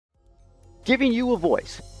giving you a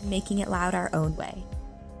voice. Making it loud our own way.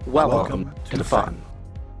 Welcome to the fun.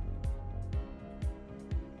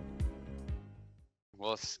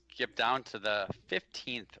 We'll skip down to the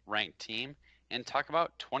 15th ranked team and talk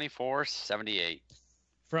about 2478.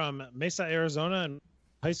 From Mesa, Arizona, and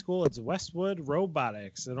high school, it's Westwood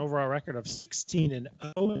Robotics, an overall record of 16-0,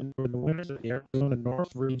 and we're the winners of the Arizona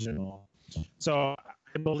North Regional. So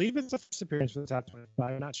I believe it's the first appearance for the top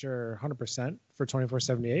 25. I'm not sure 100% for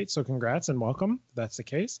 2478. So congrats and welcome. If that's the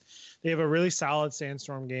case. They have a really solid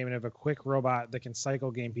Sandstorm game and have a quick robot that can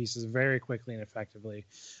cycle game pieces very quickly and effectively.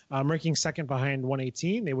 Ranking second behind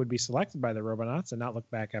 118, they would be selected by the Robonauts and not look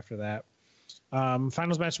back after that.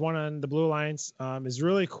 Finals match 1 on the Blue Alliance is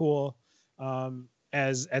really cool.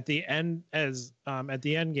 As at the end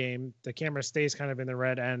game, the camera stays kind of in the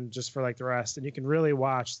red end just for like the rest, and you can really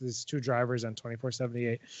watch these two drivers on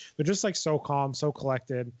 2478. They're just like so calm, so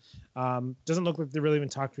collected. Doesn't look like they really even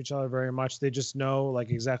talk to each other very much. They just know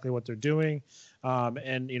like exactly what they're doing,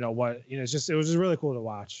 and it was just really cool to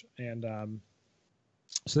watch. And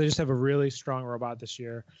so they just have a really strong robot this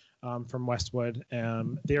year. From Westwood.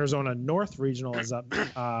 The Arizona North Regional is up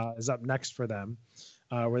next for them,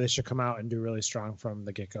 where they should come out and do really strong from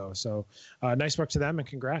the get-go. So nice work to them, and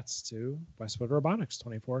congrats to Westwood Robotics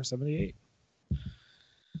 2478.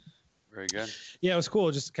 Very good. Yeah, it was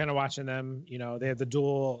cool just kind of watching them. You know, they have the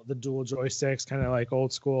dual joysticks, kind of like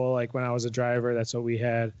old school, like when I was a driver, that's what we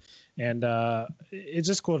had. And it's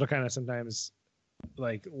just cool to kind of sometimes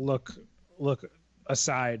like look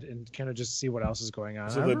aside and kind of just see what else is going on.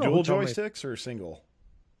 So the dual joysticks or single?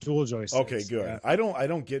 Dual joysticks. Okay, good. Yeah. I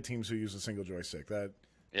don't get teams who use a single joystick. That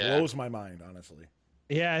blows my mind, honestly.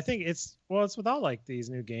 Yeah, I think it's with all like these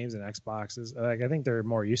new games and Xboxes. Like I think they're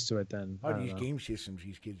more used to it than these game systems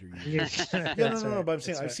these kids are using. No. But I'm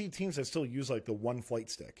saying I see teams that still use like the one flight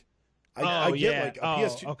stick. I get like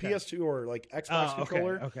a PS2 or like Xbox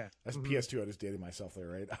controller. Okay. That's PS2. I just dated myself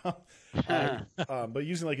there, right? But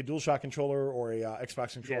using like a DualShock controller or a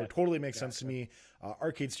Xbox controller totally makes sense to me.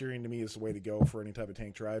 Arcade steering to me is the way to go for any type of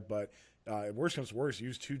tank drive. But worst comes to worst,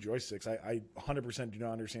 use two joysticks. I 100% do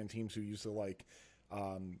not understand teams who use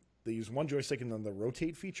they use one joystick and then the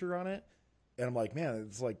rotate feature on it. And I'm like, man,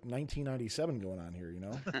 it's like 1997 going on here, you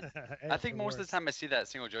know? I think most of the time I see that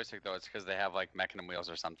single joystick, though, it's because they have like mechanism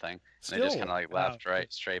wheels or something. And they just kind of like left,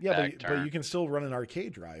 right, straight, back, turn. But you can still run an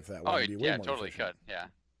arcade drive that way. Yeah, totally could. Yeah.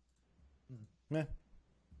 Meh.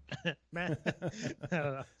 Man, I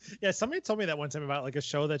don't know. Yeah, somebody told me that one time about like a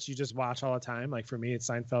show that you just watch all the time. Like for me, it's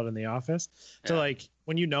Seinfeld and The Office. So like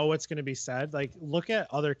when you know what's going to be said, like look at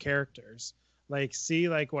other characters. Like see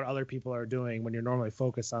like what other people are doing when you're normally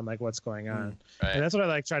focused on like what's going on. Right. And that's what I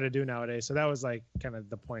like try to do nowadays. So that was like kind of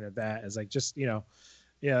the point of that is like just,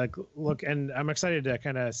 like look, and I'm excited to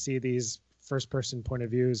kind of see these first person point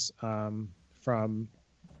of views from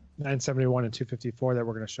 971 and 254 that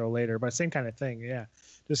we're going to show later, but same kind of thing. Yeah.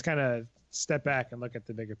 Just kind of step back and look at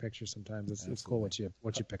the bigger picture sometimes. It's cool what you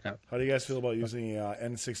pick up. How do you guys feel about using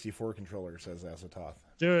N64 controllers as a Toth?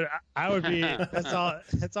 Dude, I would be.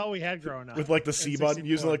 That's all we had growing up. With like the C button,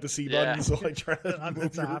 using like the C button, so like trying to on the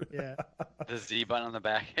top, the Z button on the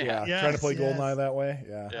back. Yeah, trying to play GoldenEye that way.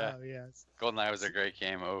 Yeah. Oh, yes. GoldenEye was a great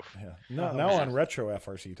game. Oof. Yeah. Now on retro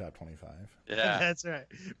FRCTop25. Yeah, that's right.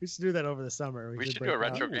 We should do that over the summer. We should do a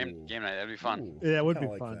retro game night. That'd be fun. Yeah, it would be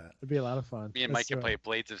fun. It'd be a lot of fun. Me and Mike can play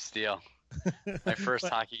Blades of Steel. My first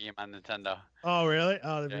hockey game on Nintendo. Oh, really?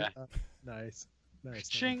 Oh, nice.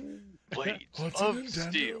 Ching! Blades of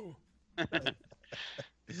Steel.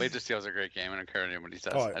 Blades of Steel is a great game, and I encourage anybody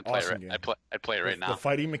says I'd play it. I'd play it right now. The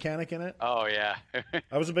fighting mechanic in it. Oh yeah.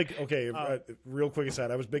 I was a big real quick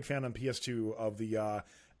aside. I was a big fan on PS2 of the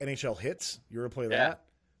NHL Hits. You ever play that?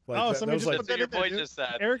 Like somebody just put that your in there, boy just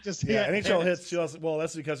said. Eric just NHL Hits. Well,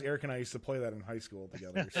 that's because Eric and I used to play that in high school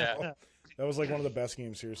together. So that was like one of the best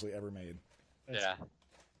games seriously ever made. Yeah.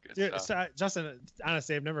 Dude, so, Justin,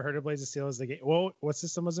 honestly, I've never heard of Blades of Steel as the game. Well, what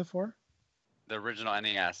system was it for? The original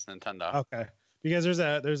NES, Nintendo. Okay, because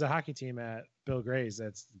there's a hockey team at Bill Gray's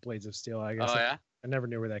that's Blades of Steel. I guess. Oh yeah. I never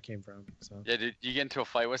knew where that came from. So. Yeah, did you get into a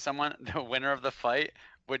fight with someone? The winner of the fight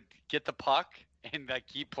would get the puck and like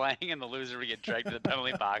keep playing, and the loser would get dragged to the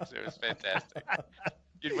penalty box. It was fantastic.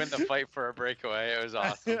 You'd win the fight for a breakaway. It was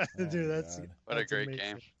awesome. Dude, that's a great amazing.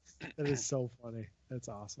 game. That is so funny. That's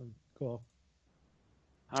awesome. Cool.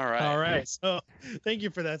 All right. So thank you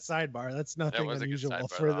for that sidebar. That's nothing unusual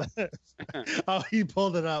for that. Oh, he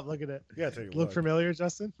pulled it up. Look at it. Yeah, take a look familiar,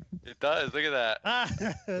 Justin? It does. Look at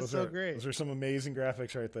that. That's so great. Those are some amazing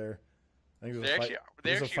graphics right there. I think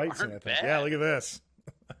there's a fight scene, I think. Yeah, look at this.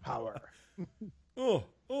 Power. Oh,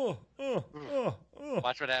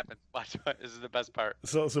 Watch what happens. Watch what. This is the best part.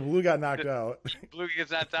 So blue got knocked out. Blue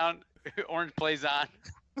gets knocked down. Orange plays on.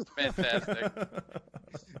 It's fantastic.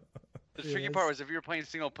 The tricky part was if you were playing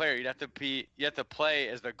single player, you have to play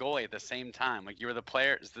as the goalie at the same time. Like you were the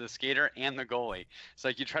player, the skater, and the goalie. So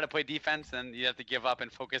like you try to play defense, then you have to give up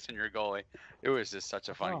and focus on your goalie. It was just such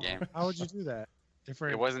a fun game. How would you do that?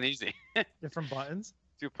 It wasn't easy. Different buttons.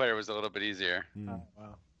 2-player was a little bit easier. Oh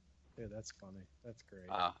wow, dude, that's funny. That's great.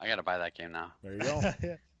 I gotta buy that game now. There you go.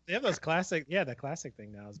 They have those classic. Yeah, the classic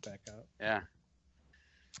thing now is back out. Yeah.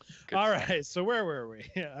 Good All stuff. right, so where were we?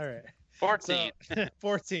 All right. 14. So,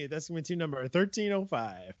 14. That's going to be team number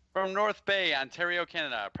 1305. From North Bay, Ontario,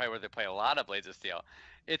 Canada, probably where they play a lot of Blades of Steel.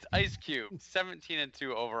 It's Ice Cube,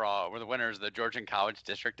 17-2 overall. We're the winners of the Georgian College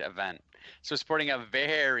District event. So sporting a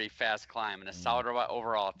very fast climb and a solid robot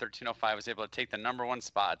overall, 1305 was able to take the #1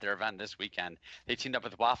 spot at their event this weekend. They teamed up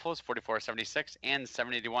with Waffles, 44-76, and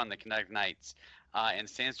 781, the Kinetic Knights. And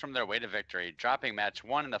Sandstorm their way to victory. Dropping match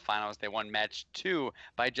 1 in the finals, they won match 2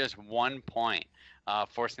 by just 1 point,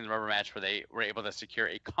 forcing the rubber match where they were able to secure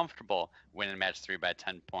a comfortable win in match 3 by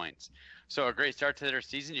 10 points. So a great start to their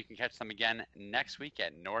season. You can catch them again next week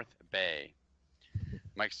at North Bay.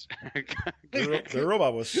 Mike's The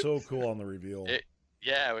robot was so cool on the reveal.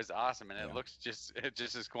 Yeah, it was awesome, and it looks just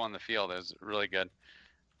as cool on the field. It was really good.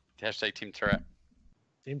 Hashtag Team Turret.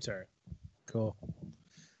 Team Turret. Cool.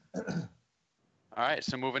 All right,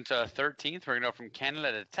 so moving to 13th, we're going to go from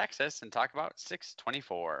Canada to Texas and talk about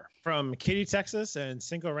 624. From Katy, Texas, and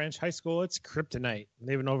Cinco Ranch High School, it's Kryptonite.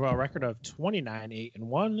 They have an overall record of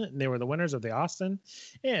 29-8-1, and they were the winners of the Austin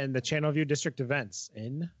and the Channelview District events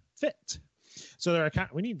in FIT. So they're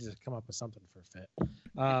we need to come up with something for FIT.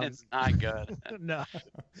 It's not good. No.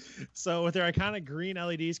 So with their iconic green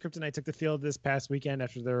LEDs, Kryptonite took the field this past weekend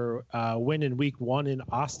after their win in week 1 in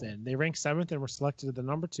Austin. They ranked 7th and were selected to the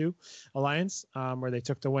 #2 alliance, where they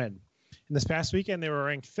took the win. And this past weekend, they were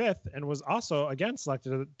ranked 5th and was also again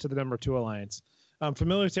selected to the #2 alliance.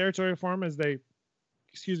 Familiar territory for them as they,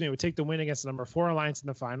 would take the win against the #4 alliance in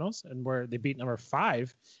the finals, and where they beat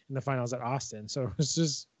 #5 in the finals at Austin. So it was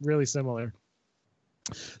just really similar.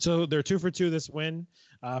 So they're 2 for 2 this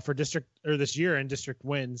year in district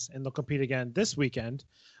wins, and they'll compete again this weekend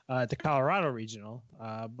at the Colorado Regional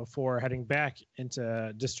before heading back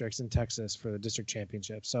into districts in Texas for the district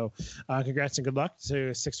championship. So congrats and good luck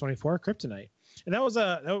to 624 Kryptonite. And that was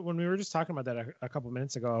when we were just talking about that a couple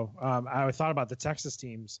minutes ago. I thought about the Texas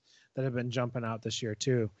teams that have been jumping out this year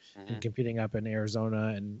too, and competing up in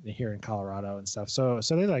Arizona and here in Colorado and stuff. So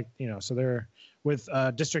they so they're with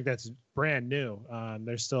a district that's brand new.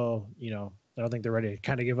 They're still, I don't think they're ready to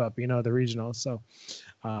kind of give up, the regional. So,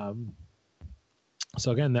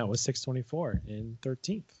 so again, that was 624 in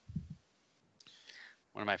 13th.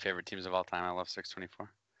 One of my favorite teams of all time. I love 624.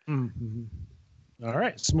 Mm-hmm. All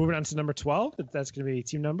right, so moving on to number 12. That's going to be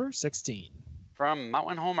team number 16. From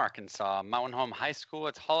Mountain Home, Arkansas, Mountain Home High School,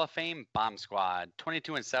 it's Hall of Fame Bomb Squad,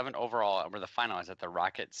 22-7 overall. Were the finalists at the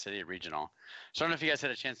Rocket City Regional. So I don't know if you guys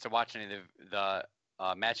had a chance to watch any of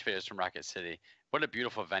the match videos from Rocket City. What a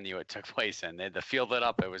beautiful venue it took place in. The field lit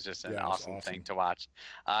up. It was just an awesome thing to watch.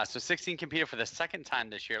 So 16 competed for the second time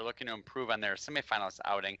this year, looking to improve on their semifinalist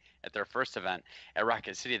outing at their first event at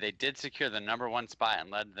Rocket City. They did secure the #1 spot and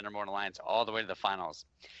led the #1 alliance all the way to the finals.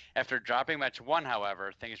 After dropping match 1,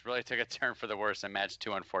 however, things really took a turn for the worse in match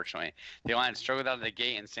 2, unfortunately. The alliance struggled out of the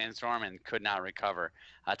gate in Sandstorm and could not recover.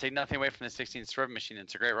 Take nothing away from the 16 Swerve machine.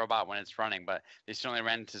 It's a great robot when it's running, but they certainly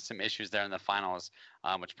ran into some issues there in the finals,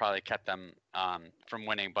 which probably kept them from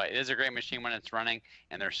winning. But it is a great machine when it's running,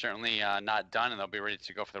 and they're certainly not done, and they'll be ready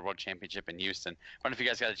to go for the World Championship in Houston. I wonder if you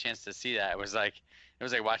guys got a chance to see that. It was like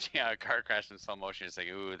watching a car crash in slow motion. It's like,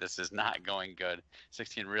 ooh, this is not going good.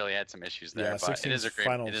 16 really had some issues there, but it is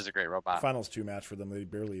a great robot. Finals 2 match for them. They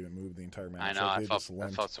barely even moved the entire match. I know. I felt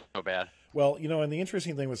so bad. Well, and the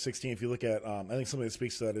interesting thing with 16, if you look at, I think somebody that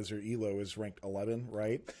speaks to that is their ELO is ranked 11,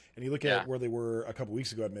 right? And you look at where they were a couple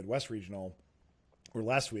weeks ago at Midwest Regional, or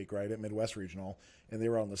last week, right, at Midwest Regional, and they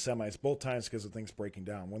were on the semis both times because of things breaking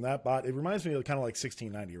down. When that bot, it reminds me of kind of like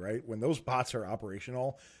 1690, right? When those bots are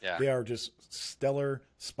operational, they are just stellar,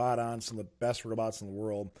 spot on, some of the best robots in the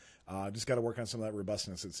world. Just got to work on some of that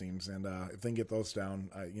robustness, it seems. And if they can get those down,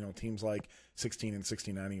 teams like 16 and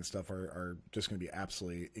 1690 and stuff are just going to be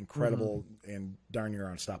absolutely incredible and darn near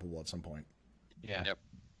unstoppable at some point. Yeah.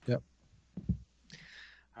 Yep.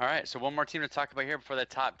 All right, so one more team to talk about here before the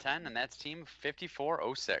top 10, and that's team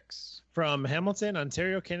 5406. From Hamilton,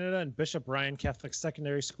 Ontario, Canada, and Bishop Ryan Catholic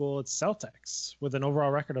Secondary School, it's Celtics. With an overall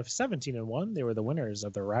record of 17-1, they were the winners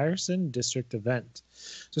of the Ryerson District event.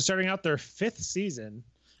 So starting out their 5th season,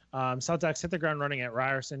 Celtics hit the ground running at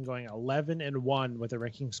Ryerson, going 11-1 with a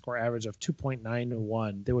ranking score average of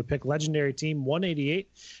 2.91. They would pick legendary team 188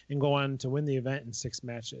 and go on to win the event in 6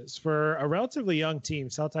 matches. For a relatively young team,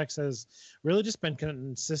 Celtics has really just been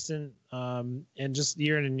consistent and just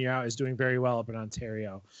year in and year out is doing very well up in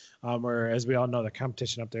Ontario, where, as we all know, the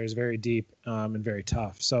competition up there is very deep and very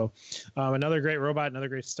tough. So another great robot, another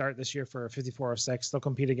great start this year for 5406. They'll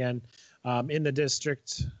compete again in the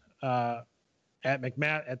district at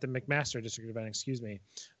the McMaster district event,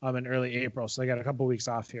 in early April. So they got a couple weeks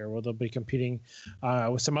off here where they'll be competing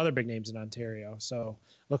with some other big names in Ontario. So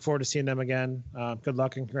look forward to seeing them again. Good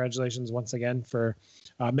luck and congratulations once again for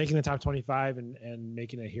making the top 25 and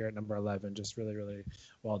making it here at number 11. Just really, really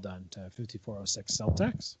well done to 5406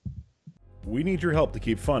 Celtics. We need your help to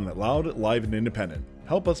keep fun loud, live, and independent.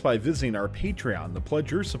 Help us by visiting our Patreon to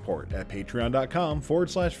pledge your support at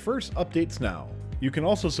patreon.com/firstupdatesnow. You can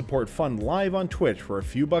also support Fun live on Twitch for a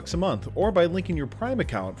few bucks a month or by linking your Prime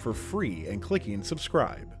account for free and clicking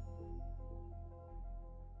subscribe.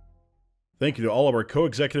 Thank you to all of our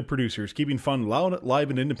co-executive producers keeping Fun loud,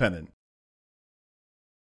 live, and independent.